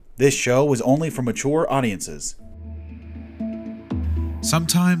This show is only for mature audiences.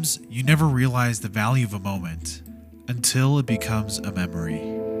 Sometimes you never realize the value of a moment until it becomes a memory.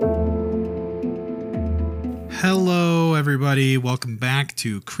 Hello, everybody. Welcome back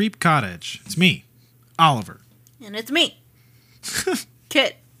to Creep Cottage. It's me, Oliver. And it's me,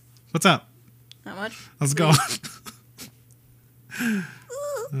 Kit. What's up? Not much. How's it going?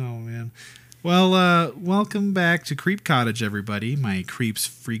 Oh, man. Well, welcome back to Creep Cottage, everybody. My creeps,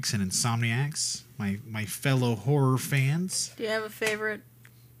 freaks, and insomniacs. My fellow horror fans. Do you have a favorite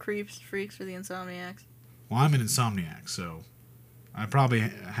creeps, freaks, or the insomniacs? Well, I'm an insomniac, so I probably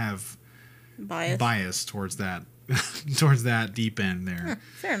have bias towards that towards that deep end there.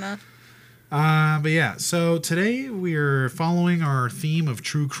 Fair enough. But yeah, so today we're following our theme of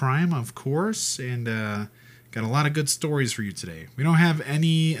true crime, of course, and got a lot of good stories for you today. We don't have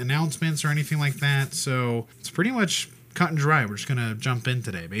any announcements or anything like that, so it's pretty much cut and dry. We're just going to jump in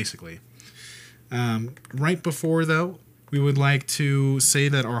today, basically. Right before, though, we would like to say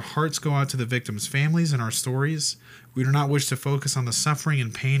that our hearts go out to the victims' families in our stories. We do not wish to focus on the suffering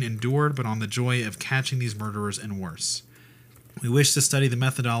and pain endured, but on the joy of catching these murderers and worse. We wish to study the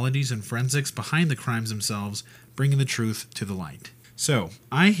methodologies and forensics behind the crimes themselves, bringing the truth to the light. So,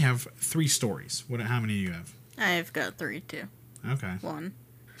 I have 3 stories. How many do you have? I've got 3 too. Okay. 1.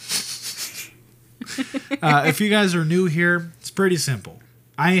 If you guys are new here, it's pretty simple.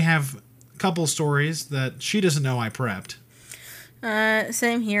 I have a couple stories that she doesn't know I prepped.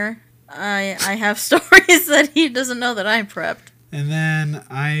 Same here. I have stories that he doesn't know that I prepped. And then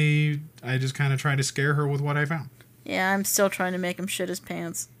I just kind of try to scare her with what I found. Yeah, I'm still trying to make him shit his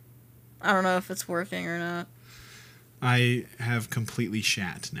pants. I don't know if it's working or not. I have completely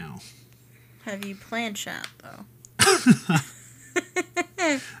shat now. Have you planned chat, though?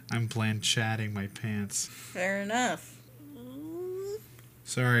 I'm chatting my pants. Fair enough.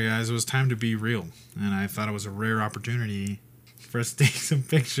 Sorry, guys. It was time to be real. And I thought it was a rare opportunity for us to take some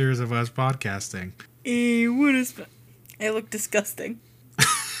pictures of us podcasting. What is that? I look disgusting.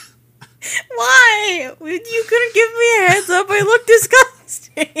 Why? You couldn't give me a heads up. I look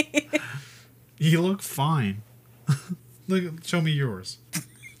disgusting. You look fine. Look, show me yours.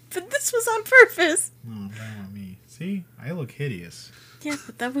 But this was on purpose. No, not me. See? I look hideous. Yeah,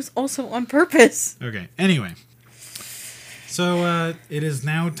 but that was also on purpose. Okay, anyway. So, it is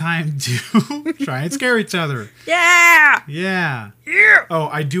now time to try and scare each other. Yeah! Yeah. Yeah! Oh,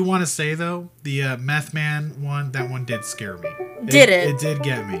 I do want to say, though, the Meth Man one, that one did scare me. Did it? It did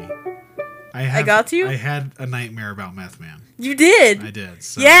get me. I got you? I had a nightmare about Meth Man. You did? I did.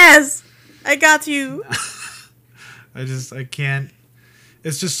 So. Yes! I got you. I can't.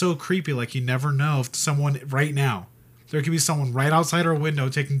 It's just so creepy. Like, you never know if someone, right now, there could be someone right outside our window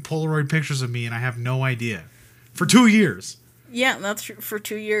taking Polaroid pictures of me, and I have no idea. For 2 years. Yeah, that's true. For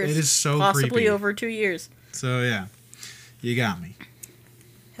 2 years. It is so Possibly creepy. over 2 years. So, yeah. You got me.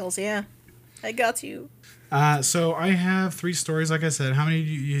 Hells yeah. I got you. So, I have 3 stories, like I said. How many do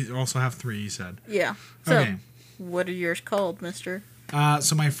you also have 3, you said? Yeah. So, okay. What are yours called, mister?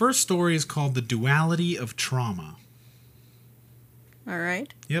 So, my first story is called The Duality of Trauma. All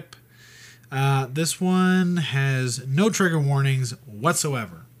right. Yep. This one has no trigger warnings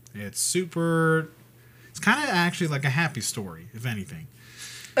whatsoever. It's kind of actually like a happy story, if anything.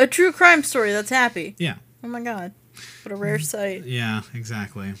 A true crime story that's happy. Yeah. Oh my god. What a rare sight. Yeah,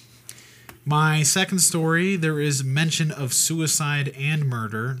 exactly. My second story, there is mention of suicide and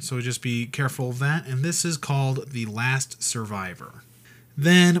murder, so just be careful of that. And this is called The Last Survivor.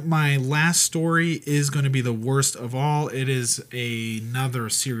 Then my last story is going to be the worst of all. It is another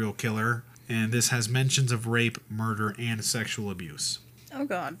serial killer, and this has mentions of rape, murder, and sexual abuse. Oh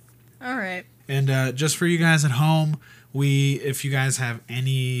god. All right. And just for you guys at home, if you guys have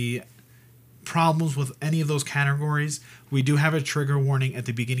any problems with any of those categories, we do have a trigger warning at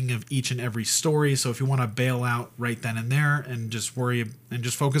the beginning of each and every story. So if you want to bail out right then and there and just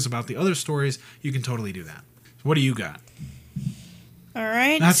focus about the other stories, you can totally do that. So what do you got? All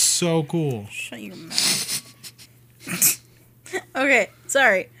right. That's so cool. Shut your mouth. Okay,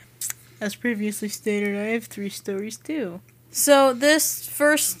 sorry. As previously stated, I have 3 stories too. So this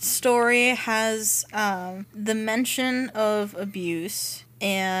first story has the mention of abuse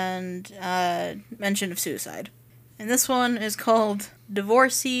and mention of suicide. And this one is called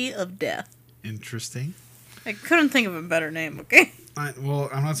Divorcee of Death. Interesting. I couldn't think of a better name, okay? Well,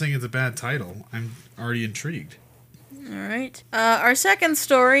 I'm not saying it's a bad title. I'm already intrigued. All right. Our second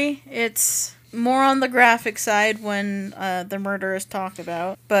story, it's more on the graphic side when the murder is talked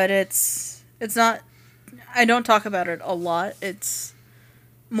about, but it's not. I don't talk about it a lot. It's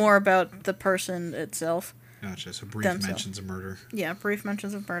more about the person itself. Gotcha. So brief themselves. mentions of murder. Yeah, brief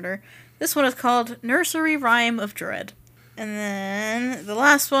mentions of murder. This one is called Nursery Rhyme of Dread. And then the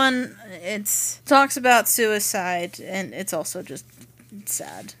last one, it talks about suicide, and it's also just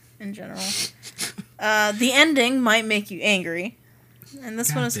sad in general. The ending might make you angry. And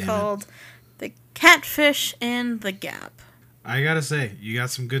this one is called The Catfish and the Gap. I gotta say, you got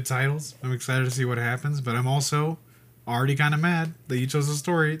some good titles. I'm excited to see what happens, but I'm also already kind of mad that you chose a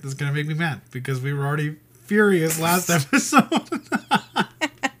story that's gonna make me mad, because we were already furious last episode.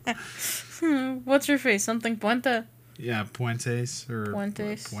 What's your face? Something Puente? Yeah, Puentes or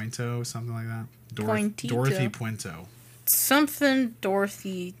Puentes. Puento, something like that. Pointito. Dorothy Puento. Something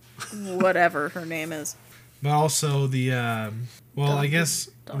Dorothy, whatever her name is. But also the, I guess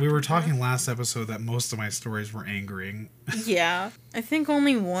we were talking last episode that most of my stories were angering. Yeah. I think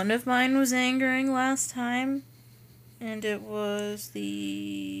only one of mine was angering last time. And it was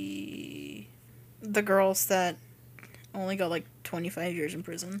the girls that only got like 25 years in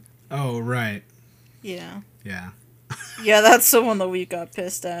prison. Oh, right. Yeah. Yeah. Yeah, that's the one that we got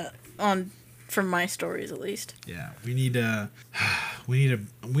pissed at on, from my stories at least. Yeah, we need a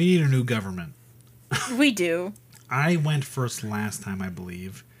new government. We do. I went first last time, I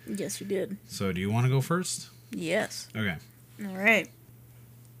believe. Yes, you did. So, do you want to go first? Yes. Okay. All right.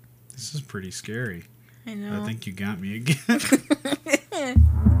 This is pretty scary. I know. I think you got me again.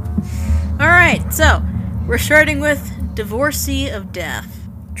 All right, so we're starting with Divorcee of Death.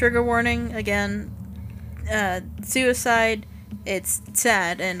 Trigger warning again. Suicide. It's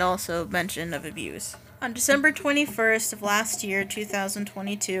sad and also mention of abuse. On December 21st of last year,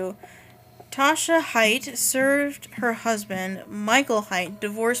 2022, Tasha Haidt served her husband, Michael Haidt,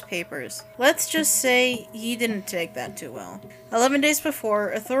 divorce papers. Let's just say he didn't take that too well. 11 days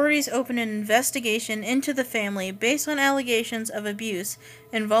before, authorities opened an investigation into the family based on allegations of abuse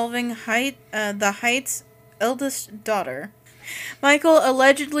involving the Haidt's eldest daughter. Michael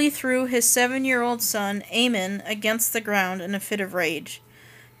allegedly threw his 7-year-old son, Eamon, against the ground in a fit of rage.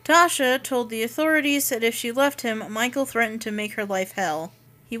 Tasha told the authorities that if she left him, Michael threatened to make her life hell.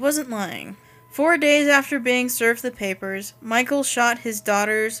 He wasn't lying. 4 days after being served the papers, Michael shot his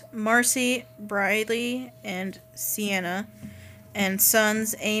daughters, Marcy, Briley, and Sienna, and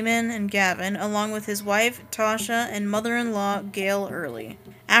sons, Eamon and Gavin, along with his wife, Tasha, and mother-in-law, Gail Early.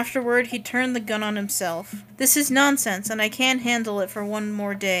 Afterward, he turned the gun on himself. This is nonsense, and I can't handle it for one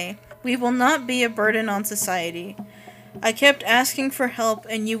more day. We will not be a burden on society. I kept asking for help,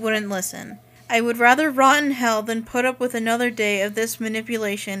 and you wouldn't listen. I would rather rot in hell than put up with another day of this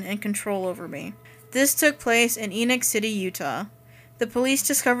manipulation and control over me. This took place in Enoch City, Utah. The police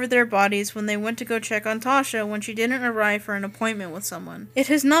discovered their bodies when they went to go check on Tasha when she didn't arrive for an appointment with someone. It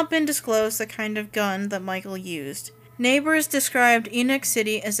has not been disclosed the kind of gun that Michael used. Neighbors described Enoch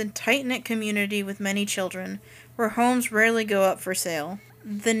City as a tight-knit community with many children, where homes rarely go up for sale.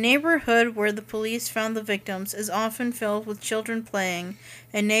 The neighborhood where the police found the victims is often filled with children playing,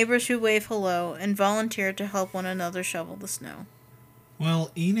 and neighbors who wave hello and volunteer to help one another shovel the snow.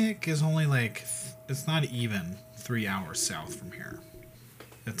 Well, Enoch is only it's not even 3 hours south from here.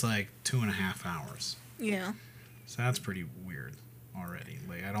 It's like 2.5 hours. Yeah. So that's pretty weird already.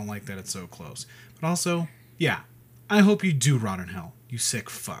 I don't like that it's so close. But also, yeah, I hope you do rot in hell, you sick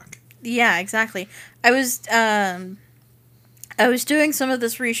fuck. Yeah, exactly. I was doing some of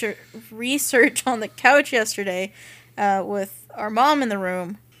this research on the couch yesterday with our mom in the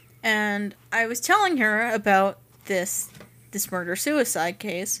room, and I was telling her about this murder-suicide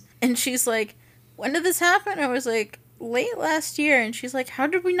case, and she's like, when did this happen? I was like, late last year, and she's like, how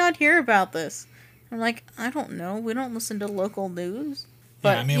did we not hear about this? I'm like, I don't know. We don't listen to local news.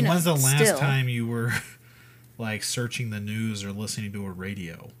 But, yeah, I mean, when's the last still. time you were, searching the news or listening to a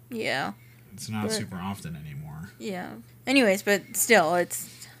radio? Yeah. It's not super often anymore. Yeah. Anyways, but still, it's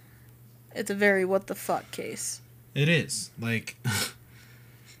a very what the fuck case. It is.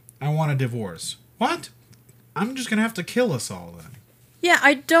 I want a divorce. What? I'm just gonna have to kill us all then. Yeah,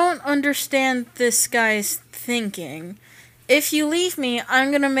 I don't understand this guy's thinking. If you leave me,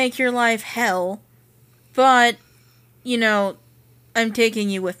 I'm gonna make your life hell, but, I'm taking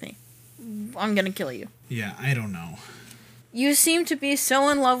you with me. I'm gonna kill you. Yeah, I don't know. You seem to be so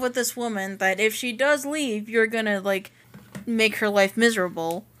in love with this woman that if she does leave, you're gonna, make her life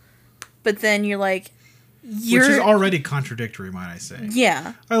miserable. But then you're like, Which is already contradictory, might I say.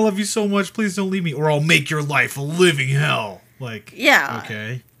 Yeah. I love you so much, please don't leave me, or I'll make your life a living hell. Yeah.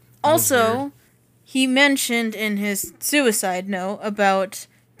 Okay. Also, he mentioned in his suicide note about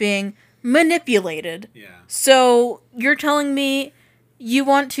being manipulated. Yeah. So, you're telling me you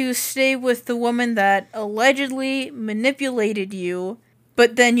want to stay with the woman that allegedly manipulated you,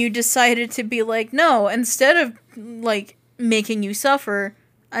 But then you decided to be like, no, instead of, like, making you suffer,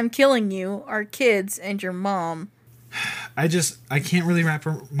 I'm killing you, our kids, and your mom. I can't really wrap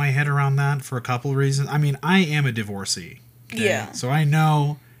my head around that for a couple reasons. I mean, I am a divorcee. Okay? Yeah. So I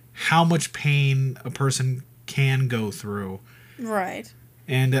know how much pain a person can go through. Right.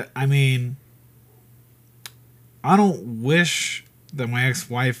 And, I mean, I don't wish that my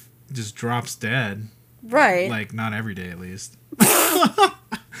ex-wife just drops dead. Right. Like, not every day, at least.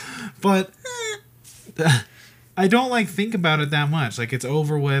 But I don't, like, think about it that much. Like, it's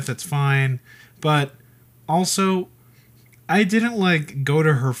over with, it's fine. But also, I didn't, like, go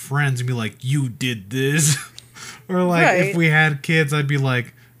to her friends and be like, you did this. Or, like, Right. if we had kids, I'd be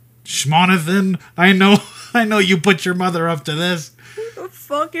like, Schmonathan, I know you put your mother up to this. Who the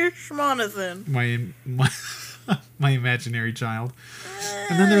fuck is Schmonathan? My imaginary child.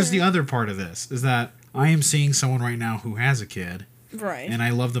 And then there's the other part of this, is that I am seeing someone right now who has a kid. Right. And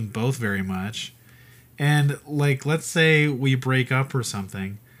I love them both very much. And, like, let's say we break up or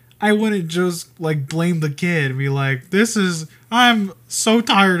something. I wouldn't just, like, blame the kid and be like, I'm so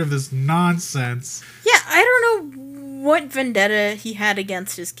tired of this nonsense. Yeah, I don't know what vendetta he had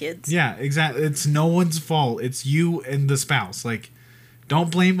against his kids. Yeah, exactly. It's no one's fault. It's you and the spouse. Like, don't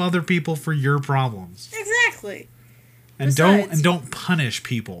blame other people for your problems. Exactly. And Besides- don't punish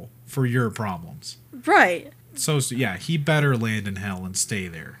people for your problems. Right. So yeah, he better land in hell and stay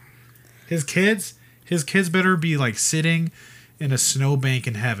there. His kids better be like sitting in a snowbank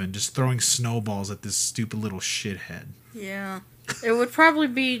in heaven, just throwing snowballs at this stupid little shithead. Yeah. It would probably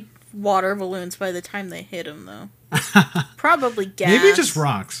be water balloons by the time they hit him, though. Probably gas. Maybe just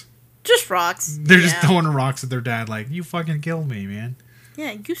rocks. Just rocks. They're just Yeah. throwing rocks at their dad like, you fucking killed me, man.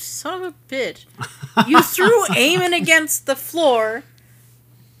 Yeah, you son of a bitch. You threw Eamon against the floor.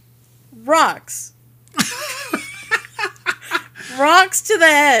 Rocks. Rocks to the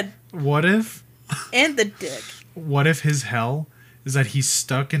head. What if his hell is that he's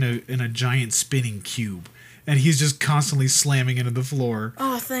stuck in a giant spinning cube and he's just constantly slamming into the floor?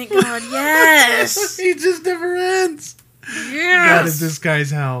 Oh, thank God. Yes. He just never ends. Yes. That is this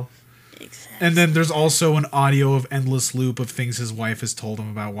guy's hell. Exactly. And then there's also an audio of endless loop of things his wife has told him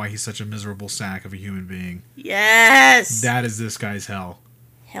about why he's such a miserable sack of a human being. Yes. That is this guy's hell.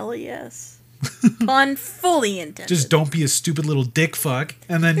 Hell yes. Pun fully intended. Just don't be a stupid little dick fuck,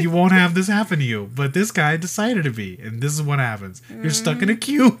 and then you won't have this happen to you. But this guy decided to be, and this is what happens. You're stuck in a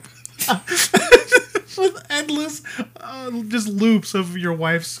cube. With endless just loops of your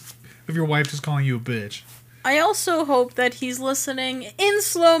wife just calling you a bitch. I also hope that he's listening in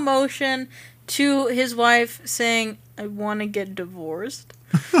slow motion to his wife saying, I want to get divorced.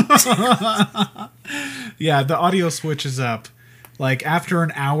 Yeah, the audio switches up. Like, after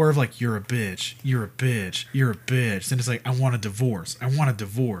an hour of, like, you're a bitch, you're a bitch, you're a bitch. Then it's like, I want a divorce, I want a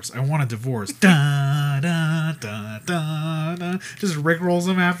divorce, I want a divorce. Da, da, da, da, da. Just rickrolls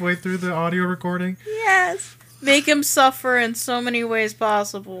him halfway through the audio recording. Yes. Make him suffer in so many ways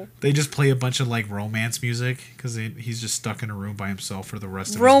possible. They just play a bunch of, like, romance music because he's just stuck in a room by himself for the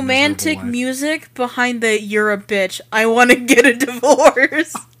rest of Romantic his miserable life. music behind the you're a bitch, I want to get a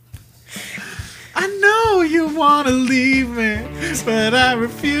divorce. I know you want to leave me, but I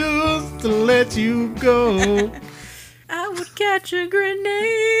refuse to let you go. I would catch a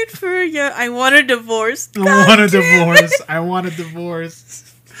grenade for you. I want a divorce. I want a divorce. I want a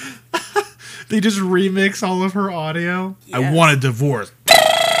divorce. They just remix all of her audio. Yes. I want a divorce.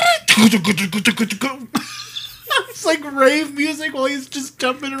 It's like rave music while he's just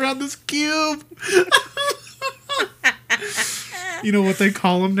jumping around this cube. You know what they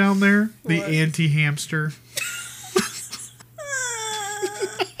call him down there? The What? anti-hamster.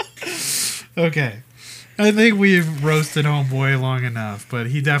 Okay. I think we've roasted Homeboy long enough, but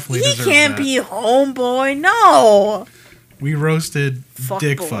he definitely He deserves can't that. be homeboy, no. We roasted Fuck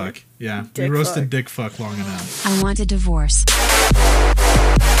Dick boy. Fuck. Yeah, Dick we roasted fuck. Dick Fuck long enough. I want a divorce.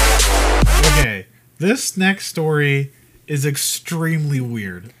 Okay, this next story is extremely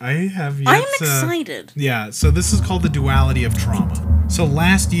weird. I have yet I'm to... excited. Yeah, so this is called the duality of trauma. So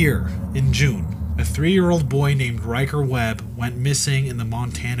last year, in June, a 3-year-old boy named Riker Webb went missing in the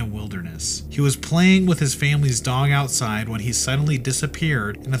Montana wilderness. He was playing with his family's dog outside when he suddenly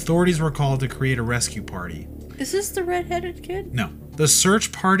disappeared, and authorities were called to create a rescue party. Is this the redheaded kid? No. The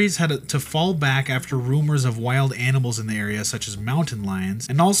search parties had to fall back after rumors of wild animals in the area, such as mountain lions,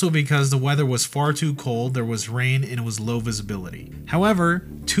 and also because the weather was far too cold, there was rain, and it was low visibility. However,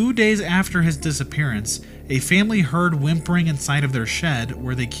 2 days after his disappearance, a family heard whimpering inside of their shed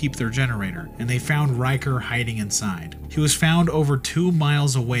where they keep their generator, and they found Riker hiding inside. He was found over 2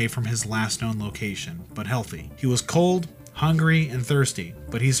 miles away from his last known location, but healthy. He was cold, hungry and thirsty,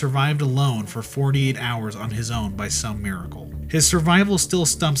 but he survived alone for 48 hours on his own by some miracle. His survival still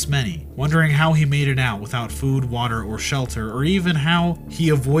stumps many, wondering how he made it out without food, water, or shelter, or even how he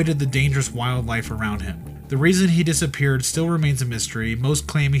avoided the dangerous wildlife around him. The reason he disappeared still remains a mystery, most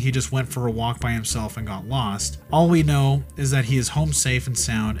claiming he just went for a walk by himself and got lost. All we know is that he is home safe and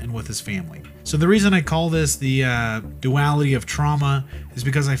sound and with his family. So the reason I call this the duality of trauma is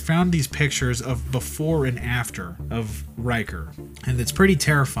because I found these pictures of before and after of Riker, and it's pretty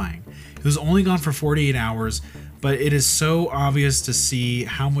terrifying. He was only gone for 48 hours, but it is so obvious to see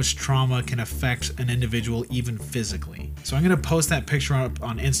how much trauma can affect an individual even physically. So I'm going to post that picture up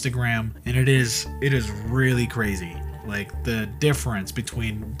on Instagram, and it is really crazy. Like the difference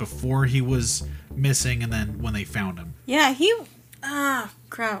between before he was missing and then when they found him. Yeah,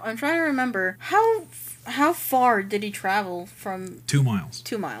 crap. I'm trying to remember. How far did he travel from? 2 miles.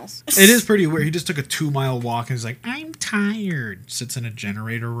 2 miles. It is pretty weird. He just took a 2-mile walk and he's like, I'm tired. Sits in a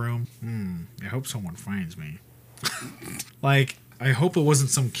generator room. I hope someone finds me. Like, I hope it wasn't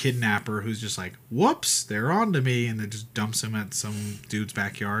some kidnapper who's just like, whoops, they're on to me, and then just dumps him at some dude's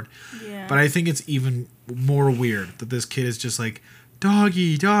backyard. Yeah. But I think it's even more weird that this kid is just like,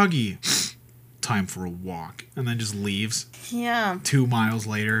 doggy, time for a walk, and then just leaves. Yeah. 2 miles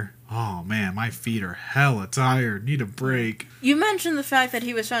later. Oh man, my feet are hella tired. Need a break. You mentioned the fact that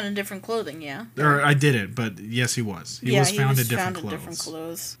he was found in different clothing, yeah? Or I didn't, but yes, he was. He was found in different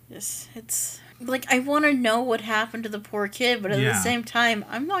clothes. Yes, it's like I want to know what happened to the poor kid, but at the same time,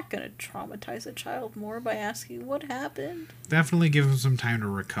 I'm not going to traumatize a child more by asking what happened. Definitely give him some time to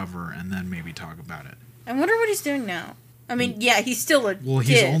recover and then maybe talk about it. I wonder what he's doing now. I mean, yeah, he's still a Well, kid.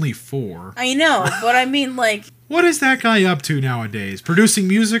 he's only 4. I know, but I mean, like... What is that guy up to nowadays? Producing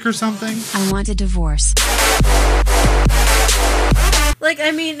music or something? I want a divorce. Like,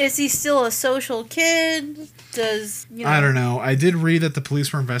 I mean, is he still a social kid? Does, you know... I don't know. I did read that the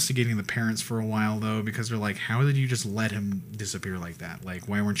police were investigating the parents for a while, though, because they're like, how did you just let him disappear like that? Like,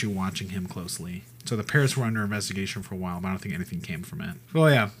 why weren't you watching him closely? So the parents were under investigation for a while, but I don't think anything came from it. Well,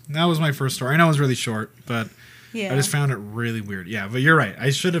 yeah, that was my first story. I know it was really short, but... Yeah. I just found it really weird. Yeah, but you're right.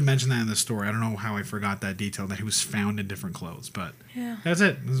 I should have mentioned that in the story. I don't know how I forgot that detail, that he was found in different clothes. But yeah, that's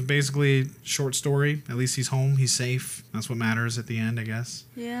it. This is basically a short story. At least he's home. He's safe. That's what matters at the end, I guess.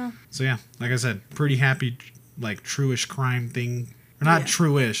 Yeah. So yeah, like I said, pretty happy, like, true-ish crime thing. Or not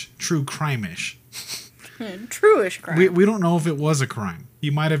true-ish, true crime-ish. True-ish crime. We don't know if it was a crime. He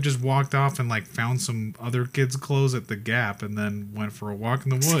might have just walked off and, like, found some other kids' clothes at the Gap and then went for a walk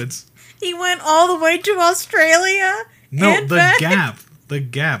in the woods. He went all the way to Australia? No, the back? Gap. The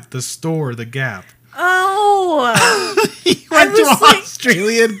Gap. The store, the Gap. Oh! He went to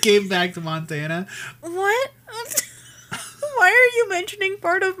Australia and came back to Montana. What? Why are you mentioning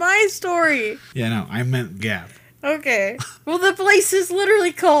part of my story? Yeah, no, I meant Gap. Okay. Well, the place is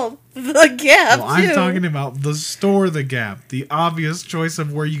literally called The Gap, Well, I'm talking about the store, the Gap. The obvious choice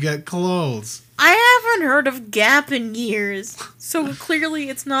of where you get clothes. I haven't heard of Gap in years, so clearly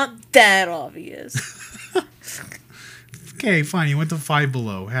it's not that obvious. Okay, fine. You went to Five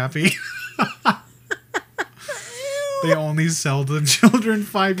Below. Happy? They only sell to children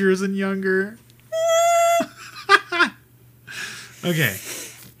 5 years and younger. Okay.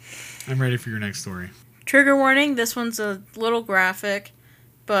 I'm ready for your next story. Trigger warning, this one's a little graphic,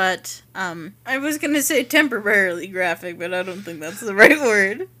 but I was going to say temporarily graphic, but I don't think that's the right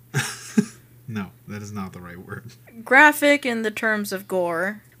word. No, that is not the right word. Graphic in the terms of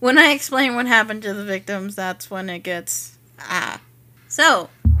gore. When I explain what happened to the victims, that's when it gets... So,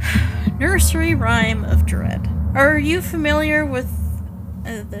 nursery rhyme of dread. Are you familiar with...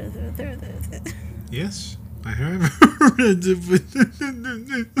 Yes, I have.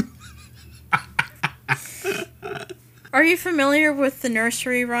 Are you familiar with the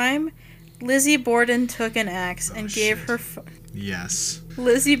nursery rhyme? Lizzie Borden took an axe and gave her... Yes.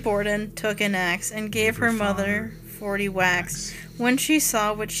 Lizzie Borden took an axe and gave her mother 40 whacks. When she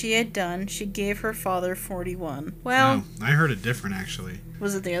saw what she had done, she gave her father 41. Well... No, I heard it different, actually.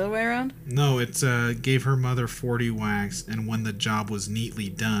 Was it the other way around? No, it's gave her mother 40 whacks, and when the job was neatly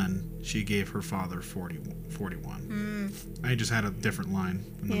done, she gave her father 41. I just had a different line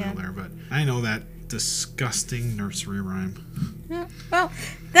in the middle there, but I know that disgusting nursery rhyme. Yeah, well,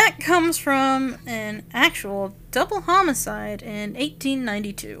 that comes from an actual double homicide in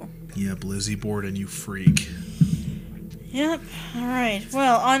 1892. Yep, Lizzie Borden, you freak. Yep. Alright.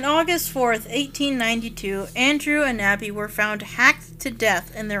 Well, on August 4th, 1892, Andrew and Abby were found hacked to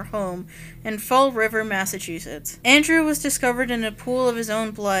death in their home in Fall River, Massachusetts. Andrew was discovered in a pool of his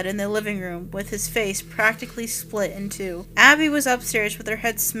own blood in the living room, with his face practically split in two. Abby was upstairs with her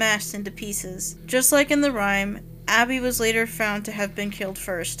head smashed into pieces. Just like in the rhyme, Abby was later found to have been killed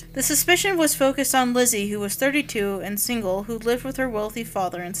first. The suspicion was focused on Lizzie, who was 32 and single, who lived with her wealthy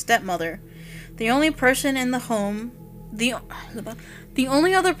father and stepmother. The only person in the home... The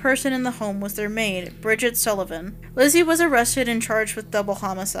only other person in the home was their maid, Bridget Sullivan. Lizzie was arrested and charged with double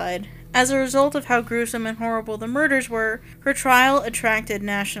homicide. As a result of how gruesome and horrible the murders were, her trial attracted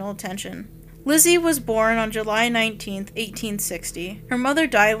national attention. Lizzie was born on July 19, 1860. Her mother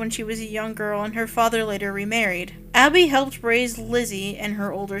died when she was a young girl, and her father later remarried. Abby helped raise Lizzie and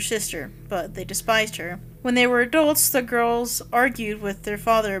her older sister, but they despised her. When they were adults, the girls argued with their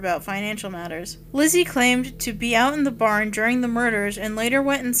father about financial matters. Lizzie claimed to be out in the barn during the murders and later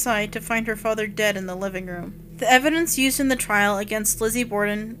went inside to find her father dead in the living room. The evidence used in the trial against Lizzie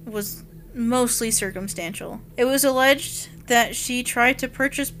Borden was mostly circumstantial. It was alleged that she tried to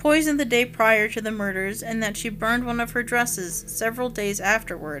purchase poison the day prior to the murders and that she burned one of her dresses several days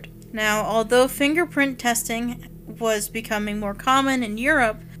afterward. Now, although fingerprint testing was becoming more common in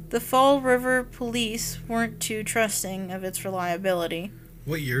Europe, the Fall River police weren't too trusting of its reliability.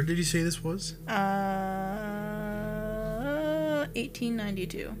 What year did you say this was?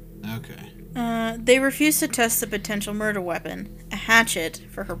 1892. Okay. They refused to test the potential murder weapon, a hatchet,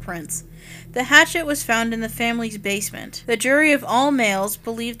 for her prints. The hatchet was found in the family's basement. The jury of all males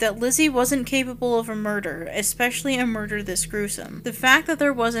believed that Lizzie wasn't capable of a murder, especially a murder this gruesome. The fact that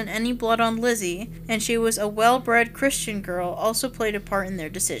there wasn't any blood on Lizzie, and she was a well-bred Christian girl, also played a part in their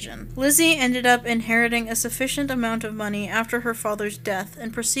decision. Lizzie ended up inheriting a sufficient amount of money after her father's death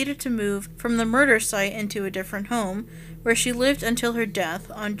and proceeded to move from the murder site into a different home, where she lived until her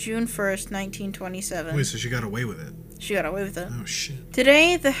death on June 1st, 1927. Wait, so she got away with it? She got away with it. Oh, shit.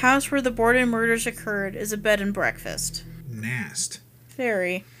 Today, the house where the Borden murders occurred is a bed and breakfast. Nast.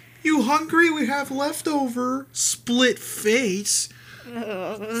 Very. You hungry? We have leftover. Split face.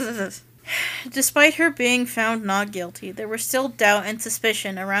 Despite her being found not guilty, there was still doubt and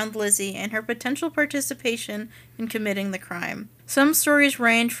suspicion around Lizzie and her potential participation in committing the crime. Some stories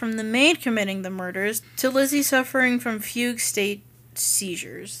range from the maid committing the murders to Lizzie suffering from fugue state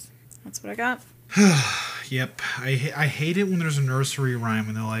seizures. That's what I got. Yep. I hate it when there's a nursery rhyme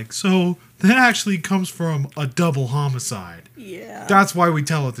and they're like, so that actually comes from a double homicide. Yeah. That's why we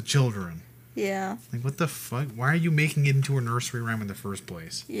tell it to children. Yeah. Like, what the fuck? Why are you making it into a nursery rhyme in the first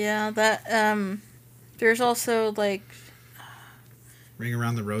place? Yeah, that, there's also, like... Ring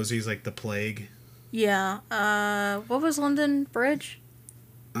Around the Rosies, like the plague. Yeah, what was London Bridge?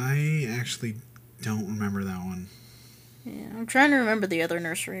 I actually don't remember that one. Yeah, I'm trying to remember the other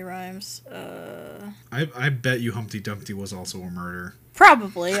nursery rhymes. I bet you Humpty Dumpty was also a murder.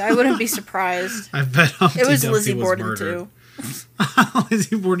 Probably. I wouldn't be surprised. I bet Humpty It was Dumpty Lizzie was Borden, murder. too.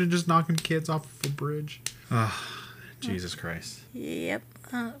 Lizzie Borden just knocking kids off of a bridge. Oh, Jesus Christ. Yep,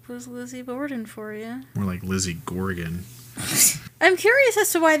 that was Lizzie Borden for you. More like Lizzie Gorgon. I'm curious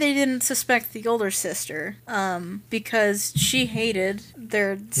as to why they didn't suspect the older sister. Because she hated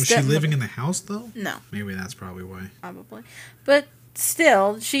their Was she living in the house, though? No. Maybe that's probably why. Probably. But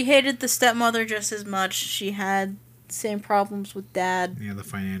still, she hated the stepmother just as much. She had the same problems with dad. Yeah, the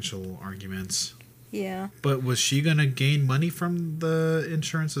financial arguments. Yeah. But was she going to gain money from the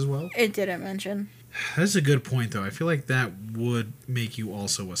insurance as well? It didn't mention. That's a good point, though. I feel like that would make you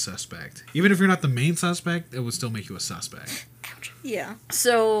also a suspect. Even if you're not the main suspect, it would still make you a suspect. Yeah.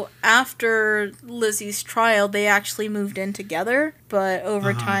 So after Lizzie's trial, they actually moved in together, but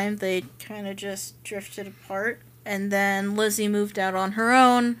over time they kind of just drifted apart. And then Lizzie moved out on her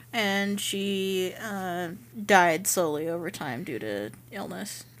own, and she died slowly over time due to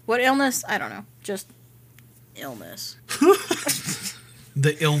illness. What illness? I don't know. Just illness.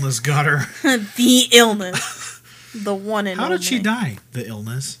 The illness got her. The illness. The one and How only. did she die? The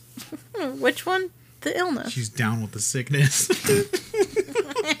illness. Which one? The illness. She's down with the sickness.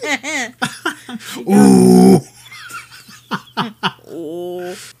 Ooh.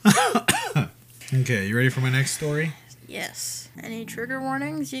 Oh. Okay, you ready for my next story? Yes. Any trigger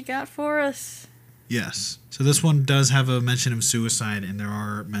warnings you got for us? Yes. So this one does have a mention of suicide, and there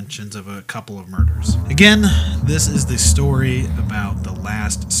are mentions of a couple of murders. Again, this is the story about the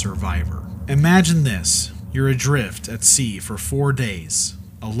last survivor. Imagine this. You're adrift at sea for 4 days,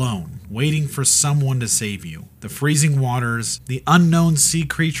 alone, waiting for someone to save you. The freezing waters, the unknown sea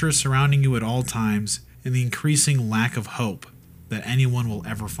creatures surrounding you at all times, and the increasing lack of hope that anyone will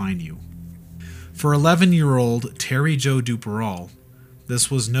ever find you. For 11-year-old Terry Jo Duperall, this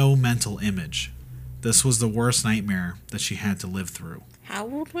was no mental image. This was the worst nightmare that she had to live through. How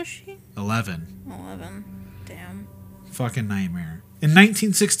old was she? 11. 11. Damn. Fucking nightmare. In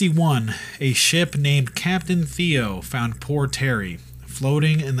 1961, a ship named Captain Theo found poor Terry,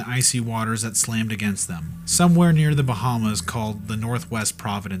 floating in the icy waters that slammed against them, somewhere near the Bahamas called the Northwest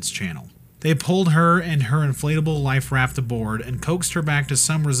Providence Channel. They pulled her and her inflatable life raft aboard and coaxed her back to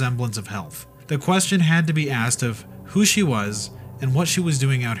some resemblance of health. The question had to be asked of who she was and what she was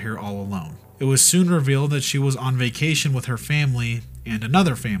doing out here all alone. It was soon revealed that she was on vacation with her family and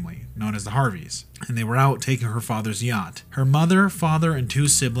another family, known as the Harveys, and they were out taking her father's yacht. Her mother, father, and 2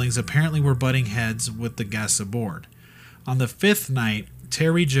 siblings apparently were butting heads with the guests aboard. On the 5th night,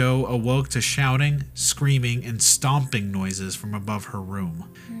 Terry Jo awoke to shouting, screaming, and stomping noises from above her room.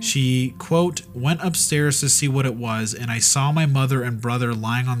 She, quote, went upstairs to see what it was, and I saw my mother and brother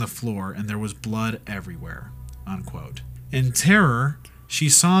lying on the floor, and there was blood everywhere, unquote. In terror, she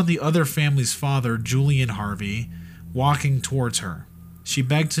saw the other family's father, Julian Harvey, walking towards her. She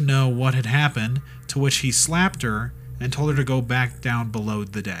begged to know what had happened, to which he slapped her and told her to go back down below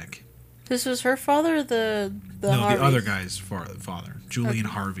the deck. This was her father or the No, Harveys? the other guy's father, Julian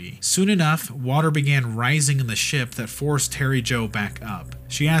Harvey. Soon enough, water began rising in the ship that forced Terry Jo back up.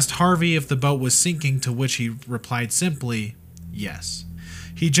 She asked Harvey if the boat was sinking, to which he replied simply, yes.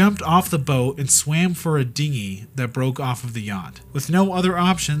 He jumped off the boat and swam for a dinghy that broke off of the yacht. With no other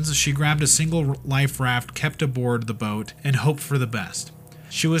options, she grabbed a single life raft kept aboard the boat and hoped for the best.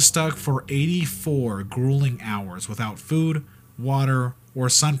 She was stuck for 84 grueling hours without food, water, or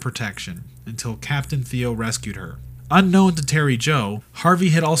sun protection until Captain Theo rescued her. Unknown to Terry Jo, Harvey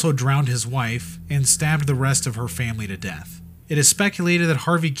had also drowned his wife and stabbed the rest of her family to death. It is speculated that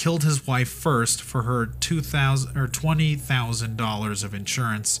Harvey killed his wife first for her $20,000 of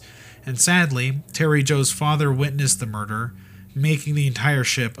insurance, and sadly, Terry Jo's father witnessed the murder, making the entire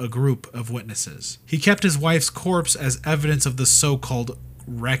ship a group of witnesses. He kept his wife's corpse as evidence of the so-called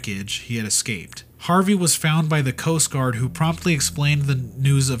wreckage he had escaped. Harvey was found by the Coast Guard, who promptly explained the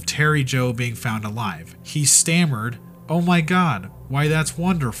news of Terry Jo being found alive. He stammered, "Oh my God, why that's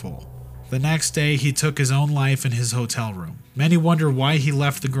wonderful." The next day, he took his own life in his hotel room. Many wonder why he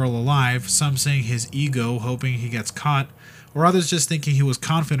left the girl alive, some saying his ego, hoping he gets caught, or others just thinking he was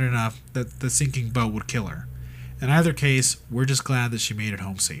confident enough that the sinking boat would kill her. In either case, we're just glad that she made it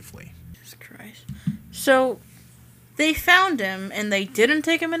home safely. Jesus Christ. So, they found him and they didn't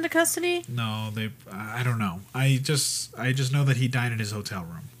take him into custody? No, I don't know. I just know that he died in his hotel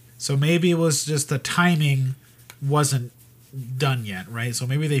room. So maybe it was just the timing wasn't done yet, right? So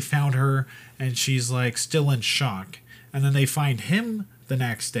maybe they found her and she's like still in shock. And then they find him the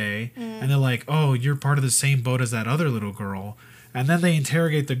next day and they're like, "Oh, you're part of the same boat as that other little girl." And then they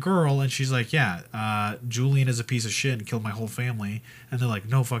interrogate the girl and she's like, "Yeah, Julian is a piece of shit and killed my whole family." And they're like,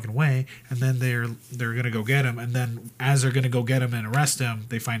 "No fucking way." And then they're going to go get him. And then as they're going to go get him and arrest him,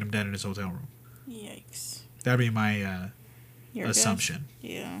 they find him dead in his hotel room. Yikes. That'd be my Your assumption.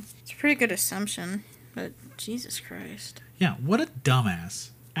 guess? Yeah. It's a pretty good assumption, but Jesus Christ. Yeah, what a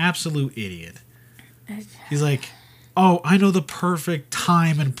dumbass. Absolute idiot. He's like, "Oh, I know the perfect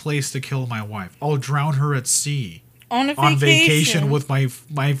time and place to kill my wife. I'll drown her at sea. On vacation with my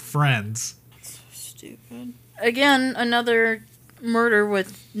friends." So stupid. Again, another murder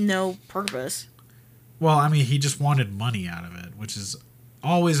with no purpose. Well, I mean, he just wanted money out of it, which is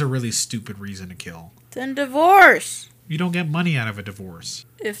always a really stupid reason to kill. Then divorce. You don't get money out of a divorce.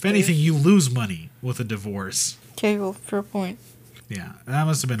 If anything, you lose money with a divorce. Okay, well, fair point. Yeah, that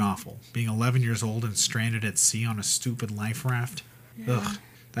must have been awful. Being 11 years old and stranded at sea on a stupid life raft. Yeah. Ugh.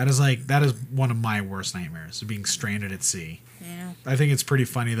 That is one of my worst nightmares, being stranded at sea. Yeah. I think it's pretty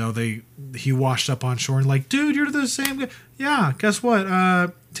funny though. He washed up on shore and like, "Dude, you're the same guy." "Yeah, guess what?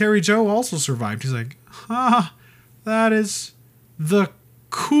 Terry Jo also survived." He's like, "Huh, that is the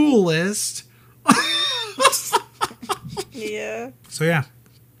coolest." Yeah. So yeah,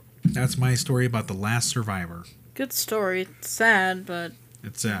 that's my story about the last survivor. Good story. It's sad, but...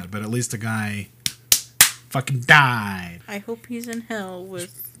 It's sad, but at least the guy fucking died. I hope he's in hell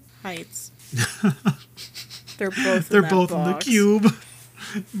with heights. They're both in the cube.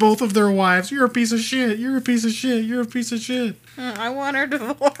 Both of their wives. "You're a piece of shit. You're a piece of shit. You're a piece of shit." I want her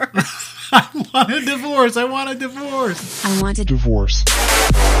divorce. I want a divorce. I want a divorce. I want a divorce.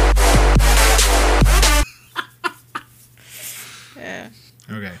 Yeah.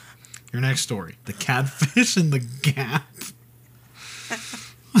 Okay. Your next story. The catfish in the Gap.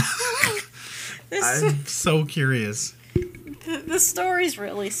 I'm so curious. The story's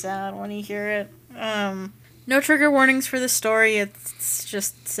really sad when you hear it. No trigger warnings for the story. It's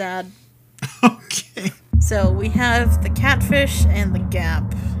just sad. Okay. So we have the catfish and the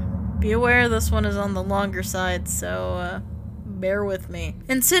Gap. Be aware this one is on the longer side, so bear with me.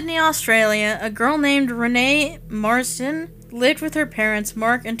 In Sydney, Australia, a girl named Renee Marsden lived with her parents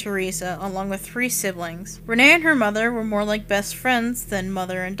Mark and Teresa along with 3 siblings. Renee and her mother were more like best friends than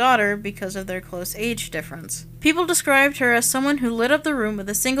mother and daughter because of their close age difference. People described her as someone who lit up the room with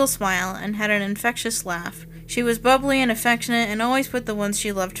a single smile and had an infectious laugh. She was bubbly and affectionate and always put the ones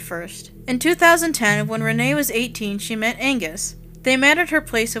she loved first. In 2010, when Renee was 18, she met Angus. They met at her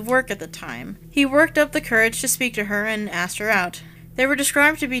place of work at the time. He worked up the courage to speak to her and asked her out. They were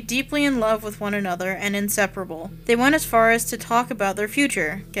described to be deeply in love with one another and inseparable. They went as far as to talk about their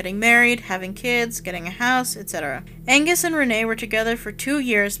future, getting married, having kids, getting a house, etc. Angus and Renee were together for 2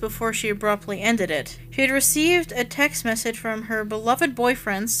 years before she abruptly ended it. She had received a text message from her beloved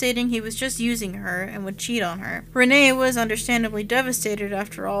boyfriend stating he was just using her and would cheat on her. Renee was understandably devastated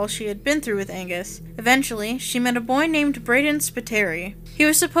after all she had been through with Angus. Eventually, she met a boy named Borden Spiteri. He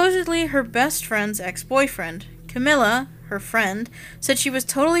was supposedly her best friend's ex-boyfriend. Camilla, her friend, said she was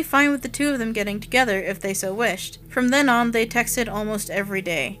totally fine with the 2 of them getting together if they so wished. From then on, they texted almost every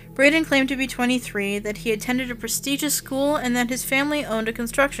day. Braden claimed to be 23, that he attended a prestigious school, and that his family owned a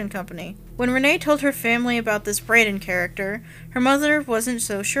construction company. When Renee told her family about this Braden character, her mother wasn't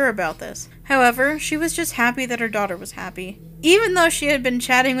so sure about this. However, she was just happy that her daughter was happy. Even though she had been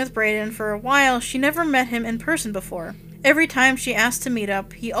chatting with Braden for a while, she never met him in person before. Every time she asked to meet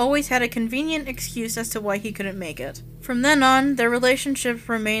up, he always had a convenient excuse as to why he couldn't make it. From then on, their relationship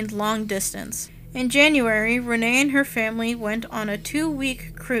remained long distance. In January, Renee and her family went on a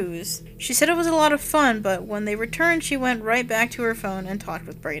 2-week cruise. She said it was a lot of fun, but when they returned, she went right back to her phone and talked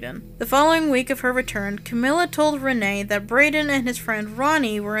with Braden. The following week of her return, Camilla told Renee that Braden and his friend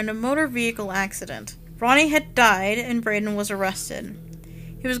Ronnie were in a motor vehicle accident. Ronnie had died and Braden was arrested.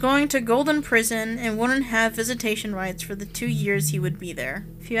 He was going to Golden Prison and wouldn't have visitation rights for the 2 years he would be there.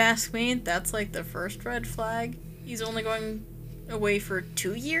 If you ask me, that's like the first red flag. He's only going away for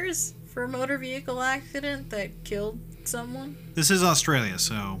 2 years for a motor vehicle accident that killed someone. This is Australia,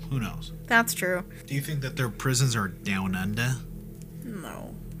 so who knows? That's true. Do you think that their prisons are down under?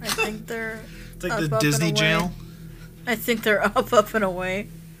 No. I think they're It's like up, the up, Disney and away. jail? I think they're up, and away.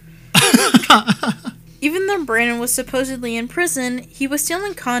 Even though Brandon was supposedly in prison, he was still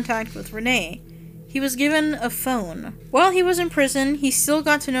in contact with Renee. He was given a phone. While he was in prison, he still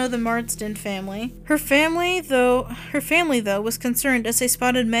got to know the Marsden family. Her family, though, was concerned as they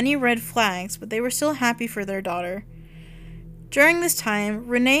spotted many red flags, but they were still happy for their daughter. During this time,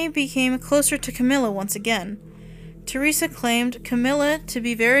 Renee became closer to Camilla once again. Teresa claimed Camilla to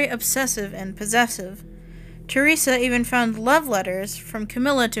be very obsessive and possessive. Teresa even found love letters from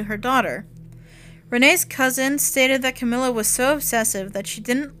Camilla to her daughter. Renee's cousin stated that Camilla was so obsessive that she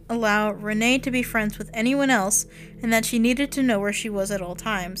didn't allow Renee to be friends with anyone else and that she needed to know where she was at all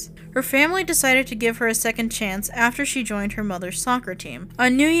times. Her family decided to give her a second chance after she joined her mother's soccer team.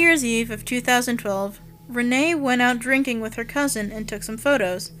 On New Year's Eve of 2012, Renee went out drinking with her cousin and took some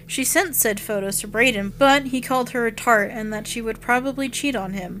photos. She sent said photos to Braden, but he called her a tart and that she would probably cheat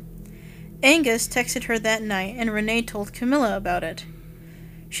on him. Angus texted her that night and Renee told Camilla about it.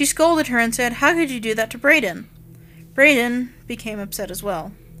 She scolded her and said, "How could you do that to Braden?" Braden became upset as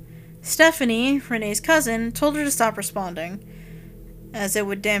well. Stephanie, Renee's cousin, told her to stop responding, as it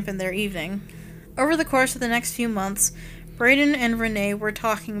would dampen their evening. Over the course of the next few months, Braden and Renee were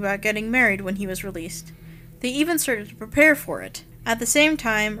talking about getting married when he was released. They even started to prepare for it. At the same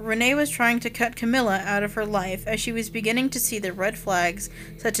time, Renee was trying to cut Camilla out of her life as she was beginning to see the red flags,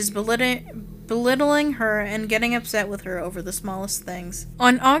 such as belittling her and getting upset with her over the smallest things.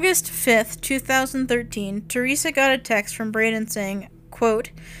 On August 5th, 2013, Teresa got a text from Braden saying, quote,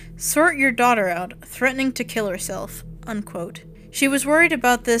 "Sort your daughter out, threatening to kill herself," unquote. She was worried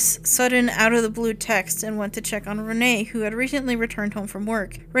about this sudden out-of-the-blue text and went to check on Renee, who had recently returned home from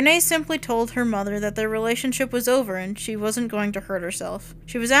work. Renee simply told her mother that their relationship was over and she wasn't going to hurt herself.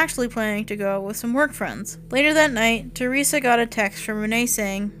 She was actually planning to go out with some work friends. Later that night, Teresa got a text from Renee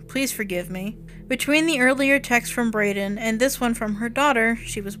saying, "Please forgive me." Between the earlier text from Braden and this one from her daughter,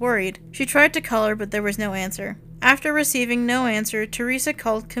 she was worried. She tried to call her, but there was no answer. After receiving no answer, Teresa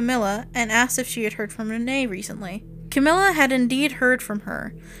called Camilla and asked if she had heard from Renee recently. Camilla had indeed heard from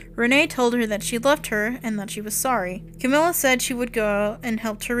her. Renee told her that she loved her and that she was sorry. Camilla said she would go out and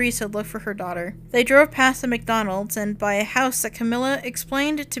help Teresa look for her daughter. They drove past the McDonald's and by a house that Camilla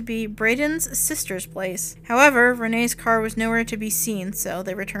explained to be Braden's sister's place. However, Renee's car was nowhere to be seen, so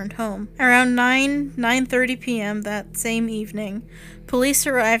they returned home. Around 9:30 p.m. that same evening, police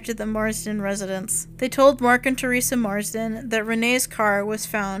arrived at the Marsden residence. They told Mark and Teresa Marsden that Renee's car was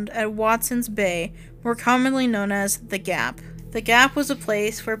found at Watson's Bay, more commonly known as The Gap. The Gap was a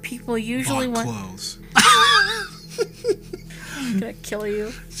place where people usually Bought went... clothes. I'm gonna kill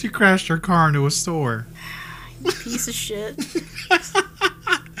you. She crashed her car into a store. You piece of shit.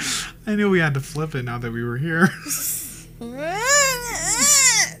 I knew we had to flip it now that we were here.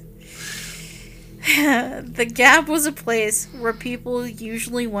 The Gap was a place where people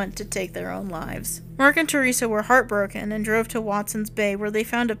usually went to take their own lives. Mark and Teresa were heartbroken and drove to Watson's Bay, where they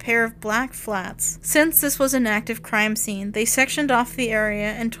found a pair of black flats. Since this was an active crime scene, they sectioned off the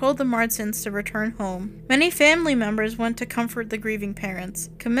area and told the Martsons to return home. Many family members went to comfort the grieving parents.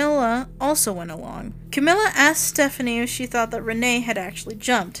 Camilla also went along. Camilla asked Stephanie if she thought that Renee had actually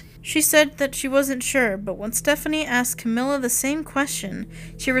jumped. She said that she wasn't sure, but when Stephanie asked Camilla the same question,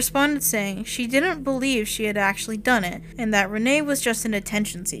 she responded saying she didn't believe she had actually done it, and that Renee was just an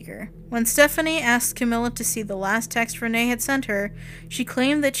attention seeker. When Stephanie asked Camilla to see the last text Renee had sent her, she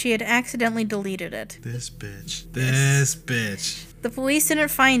claimed that she had accidentally deleted it. This bitch. The police didn't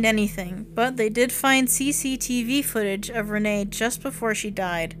find anything, but they did find CCTV footage of Renee just before she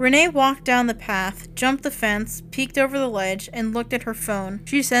died. Renee walked down the path, jumped the fence, peeked over the ledge, and looked at her phone.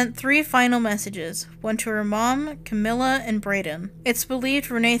 She sent 3 final messages, one to her mom, Camilla, and Braden. It's believed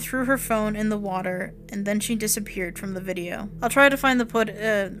Renee threw her phone in the water, and then she disappeared from the video. I'll try to find the footage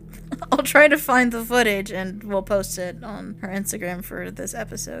and we'll post it on her Instagram for this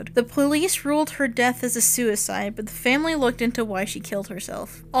episode. The police ruled her death as a suicide, but the family looked into why she killed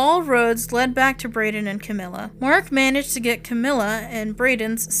herself. All roads led back to Braden and Camilla. Mark managed to get Camilla and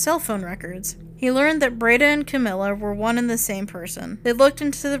Braden's cell phone records. He learned that Braden and Camilla were one and the same person. They looked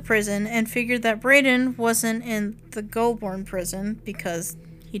into the prison and figured that Braden wasn't in the Goulburn prison because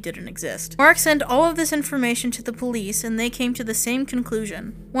he didn't exist. Mark sent all of this information to the police and they came to the same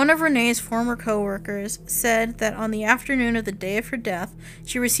conclusion. One of Renee's former co-workers said that on the afternoon of the day of her death,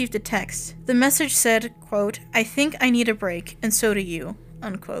 she received a text. The message said, quote, "I think I need a break, and so do you."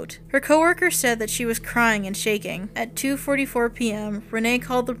 Unquote. Her coworker said that she was crying and shaking. At 2:44 p.m., Renee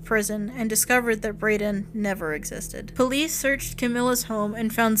called the prison and discovered that Braden never existed. Police searched Camilla's home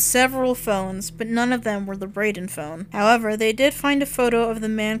and found several phones, but none of them were the Braden phone. However, they did find a photo of the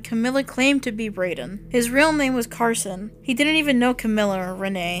man Camilla claimed to be Braden. His real name was Carson. He didn't even know Camilla or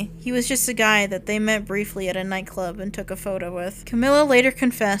Renee. He was just a guy that they met briefly at a nightclub and took a photo with. Camilla later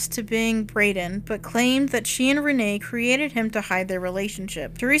confessed to being Braden, but claimed that she and Renee created him to hide their relationship.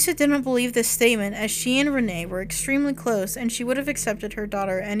 Teresa didn't believe this statement, as she and Renee were extremely close and she would have accepted her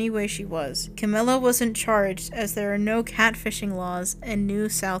daughter any way she was. Camilla wasn't charged as there are no catfishing laws in New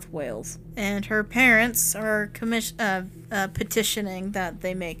South Wales, and her parents are petitioning that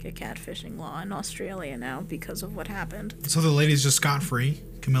they make a catfishing law in Australia now because of what happened. So the lady's just scot-free,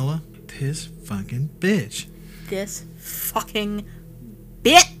 Camilla? This fucking bitch. This fucking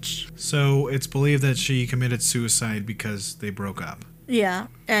bitch! So it's believed that she committed suicide because they broke up. Yeah,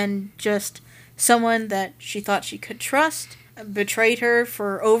 and just someone that she thought she could trust betrayed her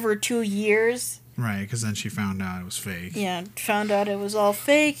for over 2 years. Right, because then she found out it was fake. Yeah, found out it was all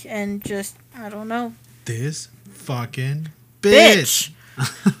fake and just, I don't know. This fucking bitch!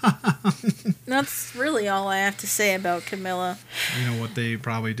 That's really all I have to say about Camilla. You know what they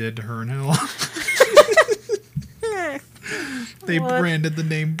probably did to her in hell? They branded the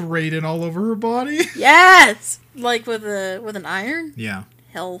name Braden all over her body. Yes! Like with an iron? Yeah.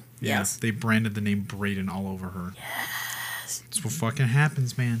 Hell, yeah. Yes. They branded the name Braden all over her. Yes. That's what fucking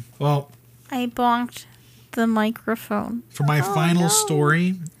happens, man. Well, I bonked the microphone. For my final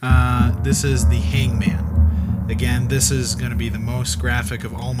story, this is The Hangman. Again, this is going to be the most graphic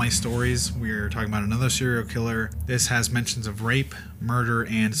of all my stories. We're talking about another serial killer. This has mentions of rape, murder,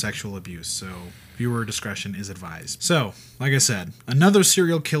 and sexual abuse, so viewer discretion is advised. So, like I said, another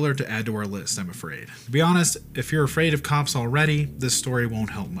serial killer to add to our list, I'm afraid. To be honest, if you're afraid of cops already, this story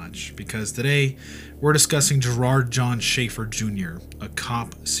won't help much, because today we're discussing Gerard John Schaefer Jr., a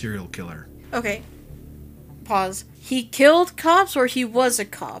cop serial killer. Okay. Pause. He killed cops or he was a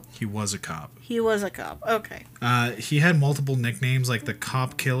cop? He was a cop. He was a cop. Okay. He had multiple nicknames, like the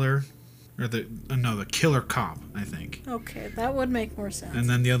Cop Killer, or the Killer Cop, I think. Okay, that would make more sense. And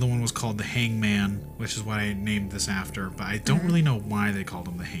then the other one was called the Hangman, which is what I named this after, but I don't really know why they called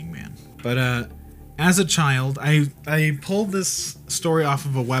him the Hangman. But as a child, I pulled this story off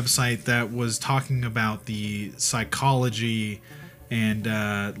of a website that was talking about the psychology and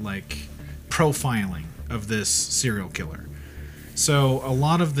profiling of this serial killer. So a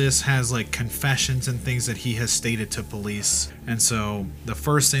lot of this has like confessions and things that he has stated to police. And so the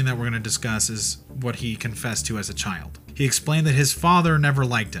first thing that we're going to discuss is what he confessed to as a child. He explained that his father never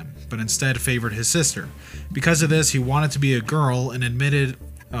liked him, but instead favored his sister. Because of this, he wanted to be a girl and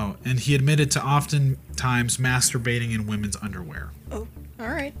he admitted to oftentimes masturbating in women's underwear. Oh, all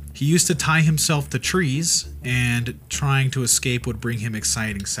right. He used to tie himself to trees and trying to escape would bring him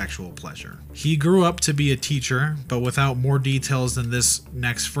exciting sexual pleasure. He grew up to be a teacher, but without more details than this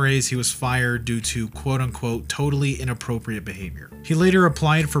next phrase, he was fired due to quote-unquote totally inappropriate behavior. He later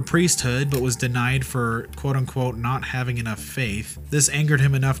applied for priesthood, but was denied for quote-unquote not having enough faith. This angered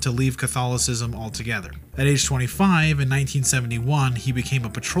him enough to leave Catholicism altogether. At age 25, in 1971, he became a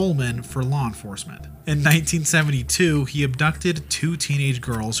patrolman for law enforcement. In 1972, he abducted 2 teenage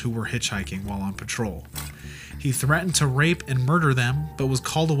girls who were hitchhiking while on patrol. He threatened to rape and murder them, but was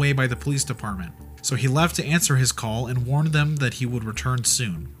called away by the police department. So he left to answer his call and warned them that he would return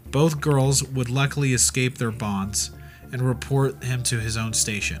soon. Both girls would luckily escape their bonds and report him to his own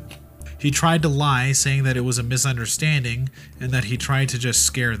station. He tried to lie, saying that it was a misunderstanding and that he tried to just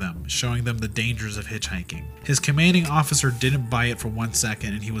scare them, showing them the dangers of hitchhiking. His commanding officer didn't buy it for 1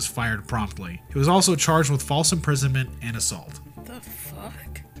 second and he was fired promptly. He was also charged with false imprisonment and assault. The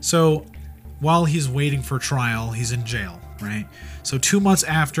fuck? So, while he's waiting for trial, he's in jail, right? So 2 months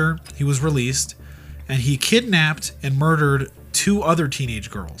after, he was released, and he kidnapped and murdered 2 other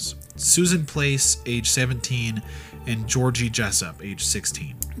teenage girls. Susan Place, age 17, and Georgie Jessup, age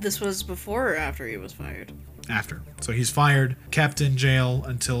 16. This was before or after he was fired? After. So he's fired, kept in jail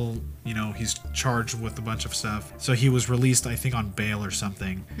until, he's charged with a bunch of stuff. So he was released, I think, on bail or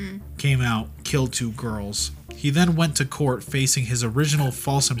something. Came out, killed 2 girls. He then went to court facing his original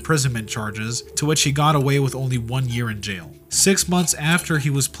false imprisonment charges, to which he got away with only 1 year in jail. 6 months after he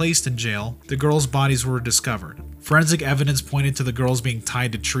was placed in jail, the girls' bodies were discovered. Forensic evidence pointed to the girls being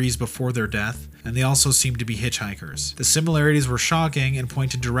tied to trees before their death, and they also seemed to be hitchhikers. The similarities were shocking and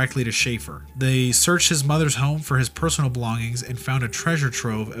pointed directly to Schaefer. They searched his mother's home for his personal belongings and found a treasure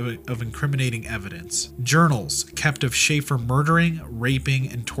trove of incriminating evidence. Journals kept of Schaefer murdering,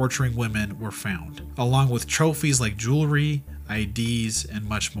 raping, and torturing women were found, along with trophies like jewelry, IDs, and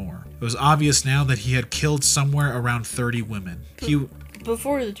much more. It was obvious now that he had killed somewhere around 30 women.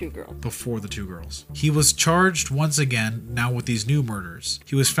 Before the 2 girls. Before the 2 girls. He was charged once again, now with these new murders.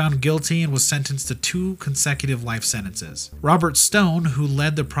 He was found guilty and was sentenced to 2 consecutive life sentences. Robert Stone, who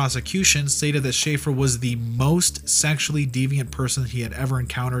led the prosecution, stated that Schaefer was the most sexually deviant person he had ever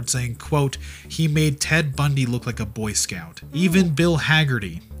encountered, saying, quote, he made Ted Bundy look like a Boy Scout. Even Bill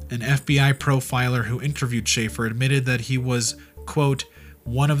Haggerty, an FBI profiler who interviewed Schaefer, admitted that he was, quote,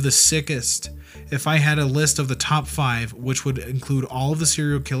 one of the sickest. If I had a list of the top 5, which would include all of the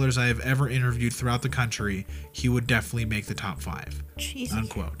serial killers I have ever interviewed throughout the country, he would definitely make the top 5. Jesus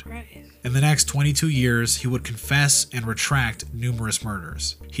unquote. Christ. In the next 22 years, he would confess and retract numerous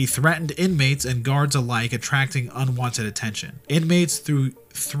murders. He threatened inmates and guards alike, attracting unwanted attention. Inmates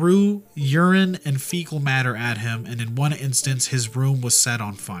threw urine and fecal matter at him, and in one instance, his room was set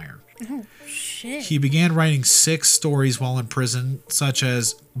on fire. Oh, shit. He began writing 6 stories while in prison, such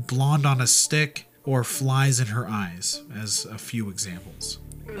as Blonde on a Stick or Flies in Her Eyes, as a few examples.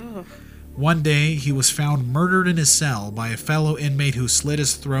 Ugh. One day, he was found murdered in his cell by a fellow inmate who slit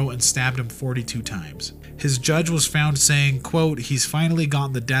his throat and stabbed him 42 times. His judge was found saying, quote, he's finally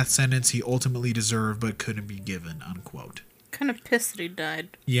gotten the death sentence he ultimately deserved but couldn't be given, unquote. Kind of pissed that he died.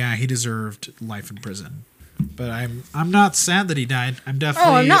 Yeah, he deserved life in prison. But I'm not sad that he died. I'm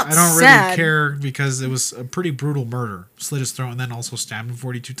definitely I'm not I don't sad. really care because it was a pretty brutal murder. Slit his throat and then also stabbed him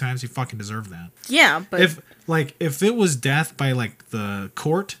 42 times. He fucking deserved that. Yeah, but if it was death by the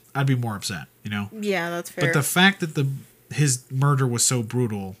court, I'd be more upset, Yeah, that's fair. But the fact that his murder was so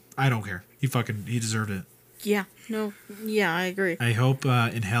brutal, I don't care. He deserved it. Yeah. No. Yeah, I agree. I hope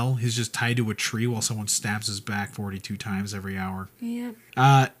in hell he's just tied to a tree while someone stabs his back 42 times every hour. Yeah.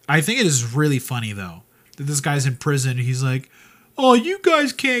 I think it is really funny though. This guy's in prison. He's like, oh, you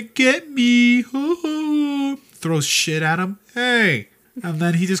guys can't get me. Throws shit at him. Hey. And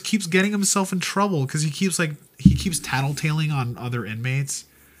then he just keeps getting himself in trouble because he keeps tattletaling on other inmates.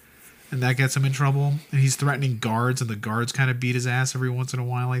 And that gets him in trouble. And he's threatening guards, and the guards kind of beat his ass every once in a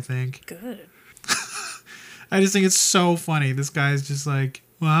while, I think. Good. I just think it's so funny. This guy's just like,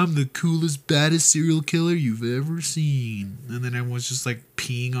 well, I'm the coolest, baddest serial killer you've ever seen. And then everyone's just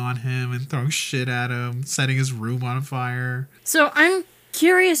peeing on him and throwing shit at him, setting his room on fire. So I'm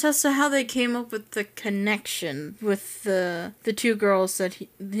curious as to how they came up with the connection with the 2 girls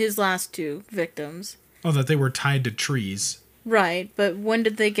his last 2 victims. Oh, that they were tied to trees. Right, but when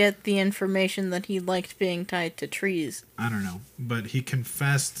did they get the information that he liked being tied to trees? I don't know, but he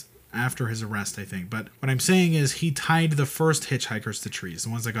confessed after his arrest, I think. But what I'm saying is he tied the first hitchhikers to trees, the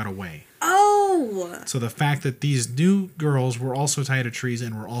ones that got away. Oh! So the fact that these new girls were also tied to trees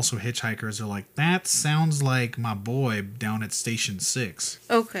and were also hitchhikers are like, that sounds like my boy down at Station 6.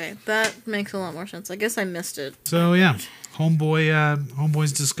 Okay, that makes a lot more sense. I guess I missed it. So yeah,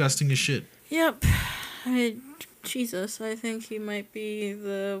 homeboy's disgusting as shit. Yep. Jesus, I think he might be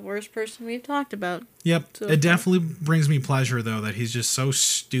the worst person we've talked about. Yep. So It definitely brings me pleasure, though, that he's just so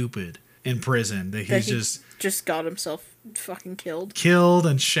stupid in prison that he's just got himself fucking killed. Killed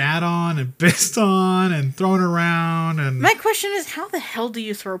and shat on and pissed on and thrown around. And my question is, how the hell do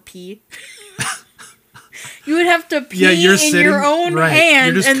you throw pee? You would have to pee your own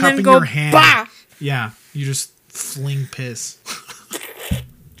hand and then go, bah! Yeah, you just fling piss.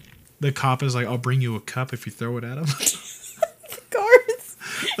 The cop is like, I'll bring you a cup if you throw it at him. Guards.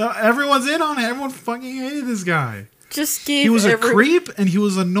 Everyone's in on it. Everyone fucking hated this guy. Just gave He was a creep and he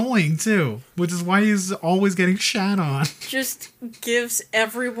was annoying too, which is why he's always getting shat on. Just gives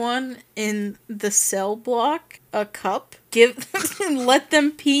everyone in the cell block a cup. Let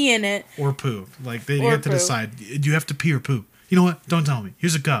them pee in it. Or poo. Like, they get to decide, do you have to pee or poop? You know what? Don't tell me.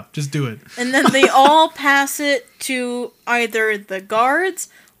 Here's a cup. Just do it. And then they all pass it to either the guards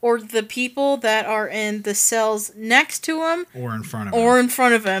or the people that are in the cells next to him. Or in front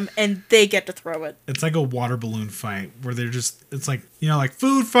of him. And they get to throw it. It's like a water balloon fight where they're just, it's like, like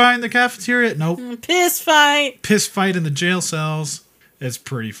food fight in the cafeteria. Nope. Piss fight. Piss fight in the jail cells. It's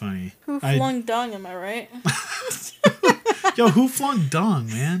pretty funny. Who flung dung, am I right? Yo, who flung dung,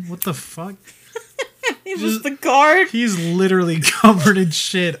 man? What the fuck? He was the guard. He's literally covered in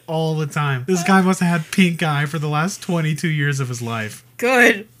shit all the time. This guy must have had pink eye for the last 22 years of his life.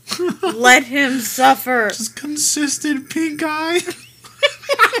 Good. Let him suffer. Just consistent pink eye.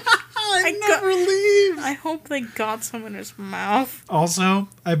 I never leave. I hope they got some in his mouth. Also,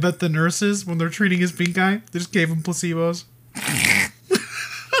 I bet the nurses, when they're treating his pink eye, they just gave him placebos.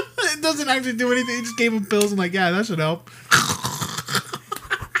 It doesn't actually do anything. They just gave him pills and like, yeah, that should help.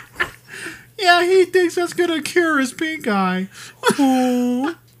 Yeah, he thinks that's gonna cure his pink eye.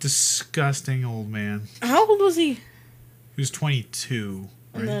 Ooh. Disgusting old man. How old was he? He was 22.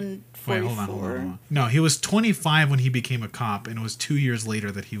 Right? And then 44. Wait, hold on. No, he was 25 when he became a cop, and it was 2 years later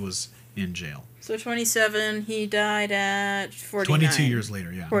that he was in jail. So 27, he died at 49. 22 years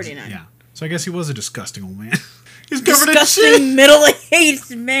later, yeah. 49. Yeah. So I guess he was a disgusting old man. He's covered disgusting in shit.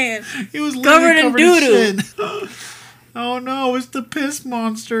 middle-aged man. He was covered in doo-doo. Oh no, it's the piss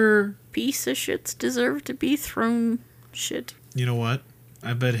monster. Piece of shits deserve to be thrown shit. You know what?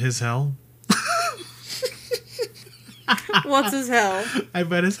 I bet his hell. What's his hell? I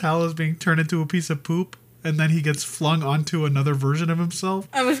bet his hell is being turned into a piece of poop, and then he gets flung onto another version of himself.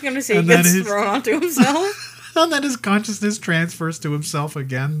 I was going to say he gets thrown onto himself. And then his consciousness transfers to himself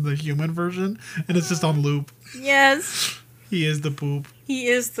again, the human version, and it's just on loop. Yes. He is the poop. He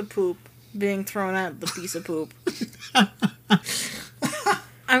is the poop being thrown at the piece of poop.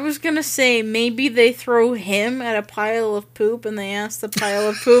 I was gonna say, maybe they throw him at a pile of poop and they ask the pile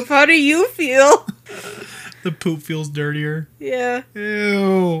of poop, how do you feel? The poop feels dirtier. Yeah.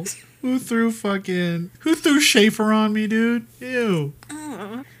 Ew. Who threw Schaefer on me, dude? Ew.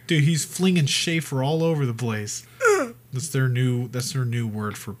 Dude, he's flinging Schaefer all over the place. That's their new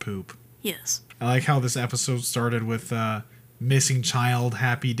word for poop. Yes. I like how this episode started with missing child,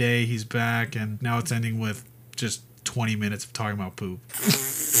 happy day, he's back, and now it's ending with just 20 minutes of talking about poop.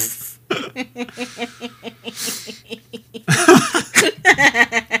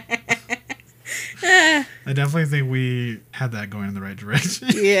 I definitely think we had that going in the right direction.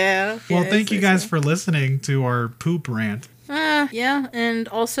 Yeah. Well, thank you guys for listening to our poop rant. Yeah, and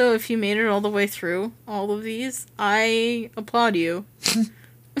also if you made it all the way through all of these, I applaud you.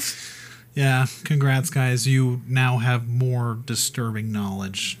 Yeah, congrats guys. You now have more disturbing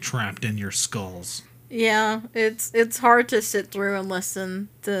knowledge trapped in your skulls. Yeah, it's hard to sit through and listen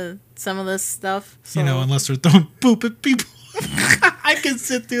to some of this stuff. So. You know, unless they're throwing poop at people. I can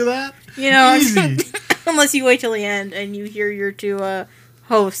sit through that. You know, easy. Unless you wait till the end and you hear your two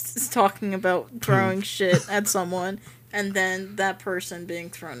hosts talking about throwing shit at someone, and then that person being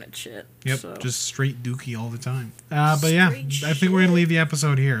thrown at shit. Yep, so. Just straight dookie all the time. But yeah, I think we're gonna leave the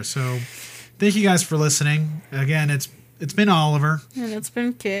episode here. So, thank you guys for listening. Again, it's been Oliver. And it's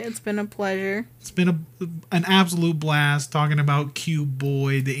been Kit. It's been a pleasure. It's been an absolute blast talking about Cube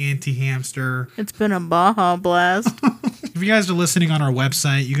Boy, the anti-hamster. It's been a Baja blast. If you guys are listening on our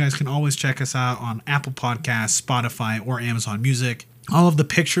website, you guys can always check us out on Apple Podcasts, Spotify, or Amazon Music. All of the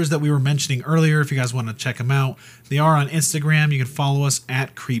pictures that we were mentioning earlier, if you guys want to check them out, they are on Instagram. You can follow us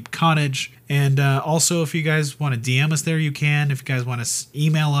at Creep Cottage. And also, if you guys want to DM us there, you can. If you guys want to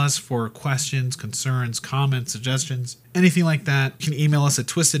email us for questions, concerns, comments, suggestions, anything like that, you can email us at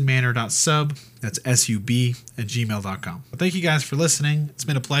twistedmanor.sub. That's sub@gmail.com. Well, thank you guys for listening. It's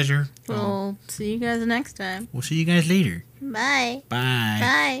been a pleasure. We'll see you guys next time. We'll see you guys later. Bye.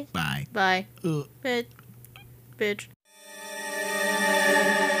 Bye. Bye. Bye. Bye. Bitch.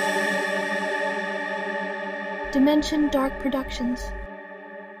 Dimension Dark Productions.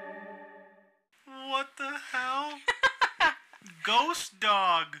 What the hell? Ghost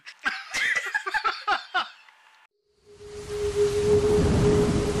dog.